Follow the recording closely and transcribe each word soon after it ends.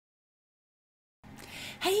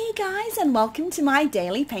Hey guys, and welcome to my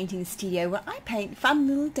daily painting studio where I paint fun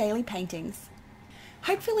little daily paintings.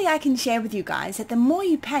 Hopefully I can share with you guys that the more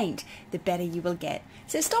you paint, the better you will get.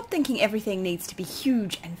 So stop thinking everything needs to be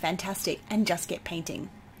huge and fantastic and just get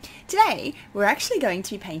painting. Today we're actually going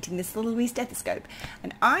to be painting this little wee stethoscope,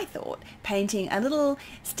 and I thought painting a little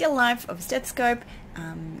still life of a stethoscope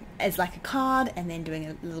as like a card and then doing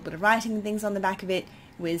a little bit of writing and things on the back of it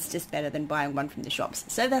was just better than buying one from the shops.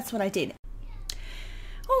 So that's what I did.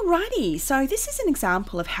 Alrighty, so this is an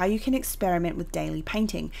example of how you can experiment with daily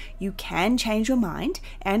painting. You can change your mind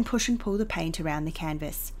and push and pull the paint around the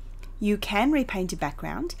canvas. You can repaint a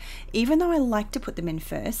background, even though I like to put them in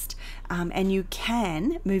first, and you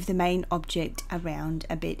can move the main object around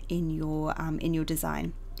a bit in your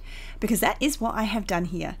design, because that is what I have done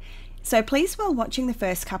here. So please, while watching the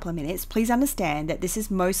first couple of minutes, please understand that this is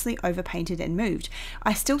mostly overpainted and moved.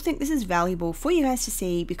 I still think this is valuable for you guys to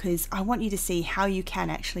see because I want you to see how you can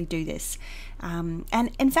actually do this. And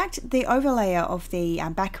in fact, the overlayer of the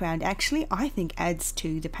background actually, I think, adds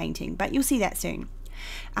to the painting, but you'll see that soon.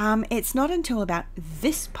 It's not until about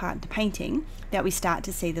this part of the painting that we start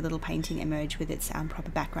to see the little painting emerge with its proper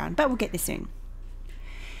background, but we'll get there soon.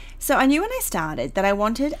 So I knew when I started that I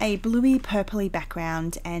wanted a bluey purpley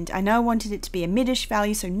background, and I know I wanted it to be a mid-ish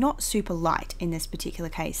value, so not super light in this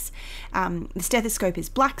particular case. The stethoscope is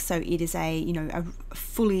black, so it is a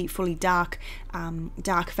fully dark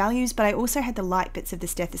values, but I also had the light bits of the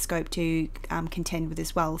stethoscope to contend with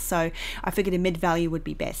as well, so I figured a mid value would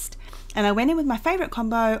be best. And I went in with my favourite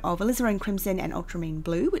combo of alizarin crimson and ultramarine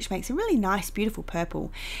blue, which makes a really nice beautiful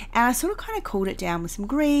purple, and I sort of kind of cooled it down with some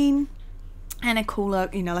green and a cooler,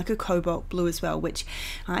 like a cobalt blue as well, which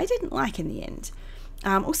I didn't like in the end.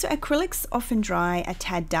 Also, acrylics often dry a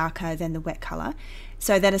tad darker than the wet colour,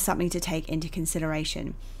 so that is something to take into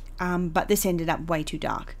consideration. But this ended up way too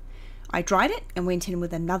dark. I dried it and went in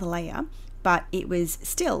with another layer, but it was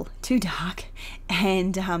still too dark,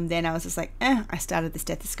 and then I was just like, I started the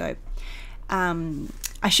stethoscope.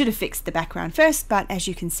 I should have fixed the background first, but as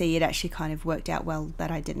you can see, it actually kind of worked out well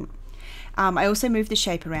that I didn't. I also moved the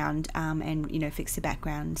shape around and fix the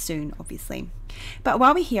background soon, obviously. But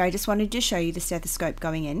while we're here, I just wanted to show you the stethoscope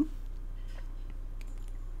going in.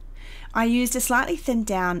 I used a slightly thinned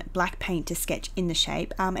down black paint to sketch in the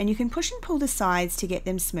shape, and you can push and pull the sides to get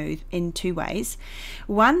them smooth in two ways.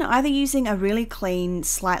 One, either using a really clean,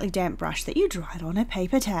 slightly damp brush that you dried on a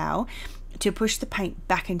paper towel to push the paint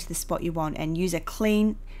back into the spot you want, and use a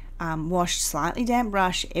clean washed slightly damp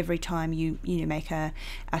brush every time you make a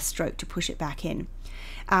stroke to push it back in,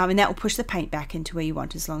 and that will push the paint back into where you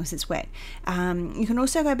want as long as it's wet. You can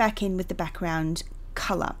also go back in with the background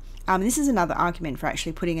color. This is another argument for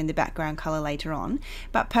actually putting in the background color later on,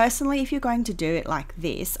 but personally, if you're going to do it like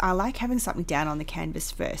this, I like having something down on the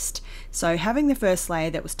canvas first. So having the first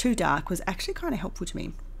layer that was too dark was actually kind of helpful to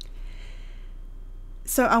me.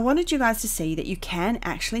 So I wanted you guys to see that you can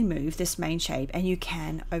actually move this main shape and you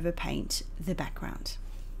can overpaint the background.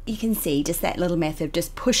 You can see just that little method,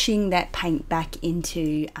 just pushing that paint back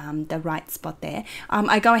into the right spot there.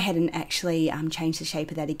 I go ahead and actually change the shape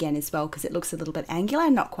of that again as well because it looks a little bit angular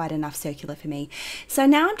and not quite enough circular for me. So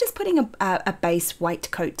now I'm just putting a base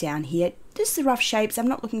white coat down here. Just the rough shapes. I'm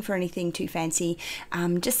not looking for anything too fancy,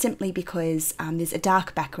 just simply because there's a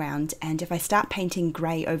dark background, and if I start painting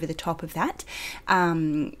grey over the top of that,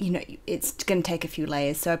 it's going to take a few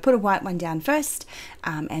layers. So I put a white one down first,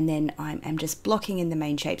 and then I'm just blocking in the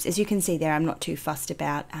main shapes. As you can see there, I'm not too fussed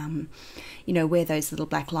about where those little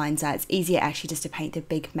black lines are. It's easier actually just to paint the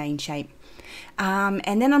big main shape.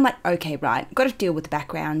 And then I'm like, okay, right, got to deal with the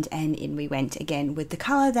background, and in we went again with the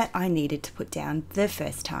colour that I needed to put down the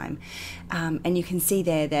first time. And you can see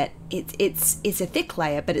there that it's a thick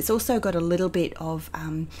layer, but it's also got a little bit of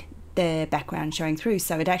the background showing through,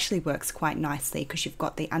 so it actually works quite nicely because you've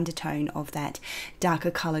got the undertone of that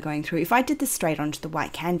darker colour going through. If I did this straight onto the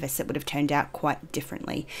white canvas, it would have turned out quite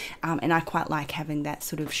differently, and I quite like having that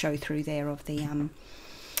sort of show through there of the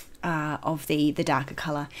darker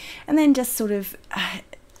colour. And then just sort of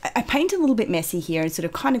I paint a little bit messy here and sort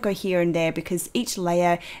of kind of go here and there because each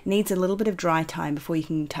layer needs a little bit of dry time before you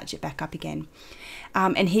can touch it back up again.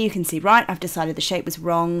 And here you can see, right, I've decided the shape was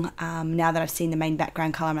wrong. Now that I've seen the main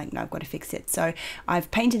background colour, I'm like, no, I've got to fix it. So I've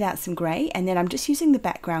painted out some grey, and then I'm just using the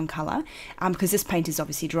background colour because this paint is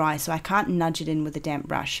obviously dry, so I can't nudge it in with a damp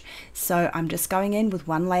brush. So I'm just going in with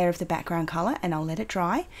one layer of the background colour, and I'll let it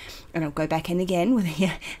dry, and I'll go back in again with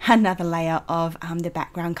another layer of the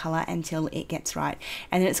background colour until it gets right.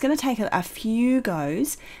 And then it's going to take a few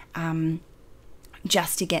goes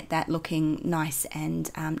just to get that looking nice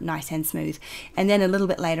and smooth. And then a little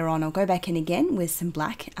bit later on, I'll go back in again with some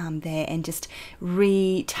black there and just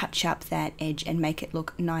retouch up that edge and make it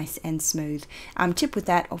look nice and smooth. Tip with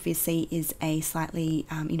that obviously is a slightly,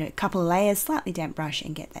 a couple of layers, slightly damp brush,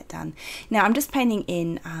 and get that done. Now I'm just painting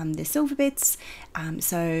in the silver bits.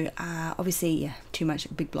 Obviously, yeah, too much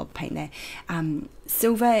big blob of paint there.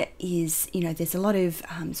 Silver is, there's a lot of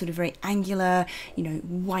sort of very angular,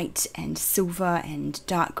 white and silver and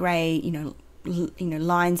dark grey,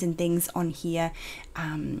 lines and things on here,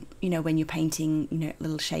 when you're painting,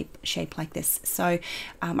 little shape like this. So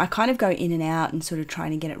I kind of go in and out and sort of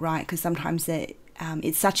trying to get it right, because sometimes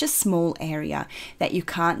it's such a small area that you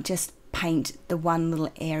can't just paint the one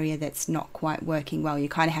little area that's not quite working well. You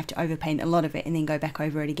kind of have to overpaint a lot of it and then go back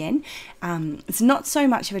over it again. It's not so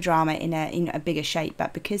much of a drama in a bigger shape,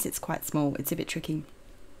 but because it's quite small, it's a bit tricky.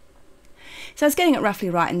 So I was getting it roughly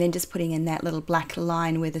right, and then just putting in that little black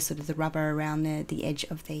line where the sort of the rubber around the edge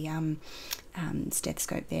of the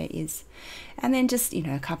stethoscope there is. And then just,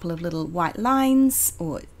 a couple of little white lines,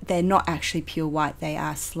 or they're not actually pure white, they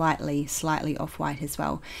are slightly off-white as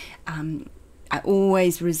well. I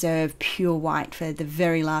always reserve pure white for the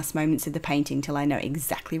very last moments of the painting till I know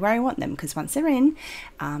exactly where I want them, because once they're in,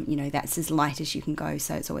 that's as light as you can go,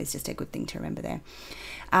 so it's always just a good thing to remember there.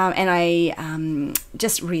 And I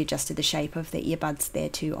just readjusted the shape of the earbuds there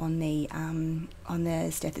too on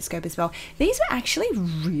the stethoscope as well. These were actually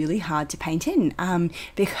really hard to paint in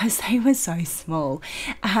because they were so small.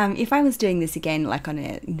 If I was doing this again, like on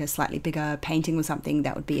a slightly bigger painting or something,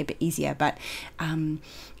 that would be a bit easier, but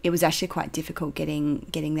it was actually quite difficult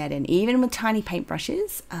getting that in. Even with tiny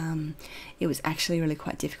paintbrushes, it was actually really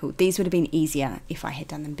quite difficult. These would have been easier if I had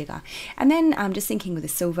done them bigger. And then just thinking with the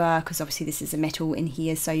silver, because obviously this is a metal in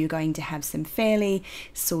here, so you're going to have some fairly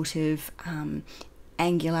sort of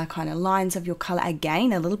angular kind of lines of your color.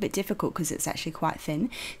 Again, a little bit difficult because it's actually quite thin.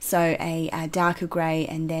 So a darker grey,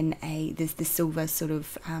 and then there's the silver sort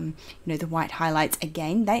of, the white highlights.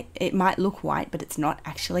 Again, it might look white, but it's not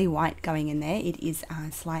actually white going in there. It is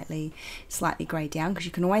slightly greyed down, because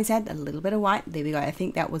you can always add a little bit of white. There we go. I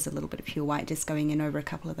think that was a little bit of pure white just going in over a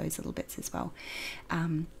couple of those little bits as well.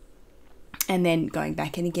 And then going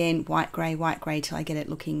back in again, white grey till I get it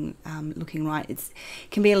looking right. It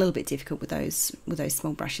can be a little bit difficult with those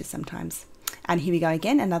small brushes sometimes. And here we go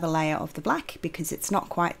again, another layer of the black, because it's not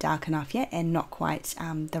quite dark enough yet and not quite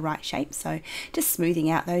the right shape. So just smoothing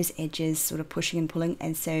out those edges, sort of pushing and pulling.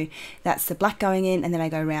 And so that's the black going in, and then I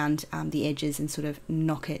go around the edges and sort of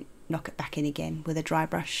knock it back in again with a dry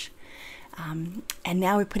brush. And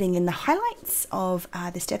now we're putting in the highlights of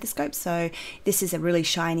the stethoscope. So this is a really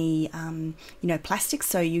shiny, plastic,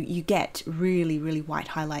 so you get really white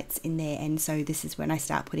highlights in there. And so this is when I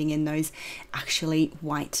start putting in those actually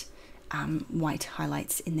white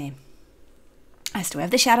highlights in there. I still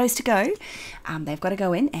have the shadows to go. They've got to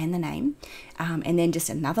go in, and the name. And then just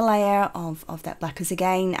another layer of that black, because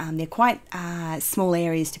again, they're quite small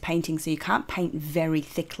areas to painting, so you can't paint very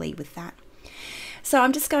thickly with that. So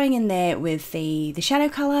I'm just going in there with the shadow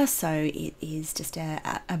colour, so it is just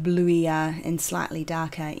a bluier and slightly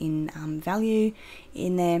darker in value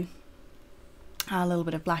in there. A little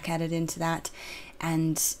bit of black added into that,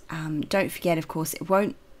 and don't forget, of course, it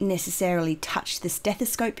won't necessarily touch the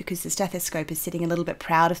stethoscope, because the stethoscope is sitting a little bit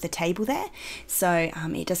proud of the table there, so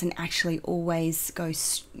it doesn't actually always go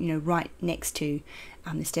right next to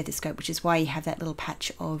the stethoscope, which is why you have that little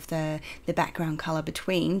patch of the background color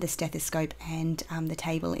between the stethoscope and the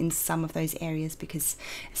table in some of those areas, because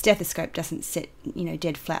a stethoscope doesn't sit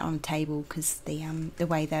dead flat on a table, because the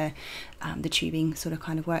way the tubing sort of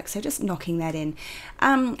kind of works. So just knocking that in.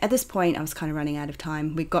 At this point I was kind of running out of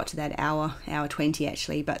time. We got to that hour 20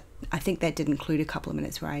 actually, but I think that did include a couple of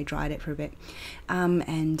minutes where I dried it for a bit,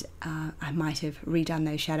 and I might have redone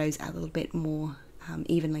those shadows a little bit more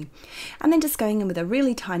evenly. And then just going in with a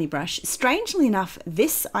really tiny brush. Strangely enough,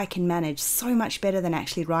 this I can manage so much better than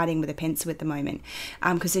actually writing with a pencil at the moment,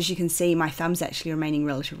 because as you can see, my thumb's actually remaining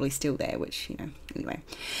relatively still there, which, anyway.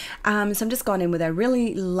 So I'm just gone in with a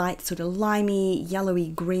really light sort of limey, yellowy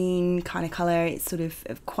green kind of colour. It's sort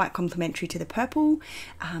of quite complementary to the purple,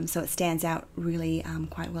 so it stands out really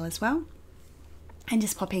quite well as well. And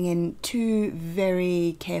just popping in 2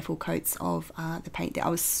 very careful coats of the paint there. I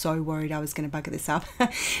was so worried I was going to bugger this up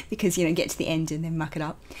because, get to the end and then muck it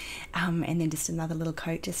up. And then just another little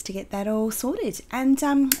coat just to get that all sorted. And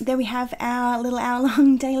there we have our little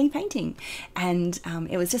hour-long daily painting. And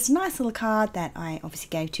it was just a nice little card that I obviously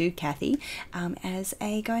gave to Kathy as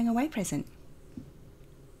a going away present.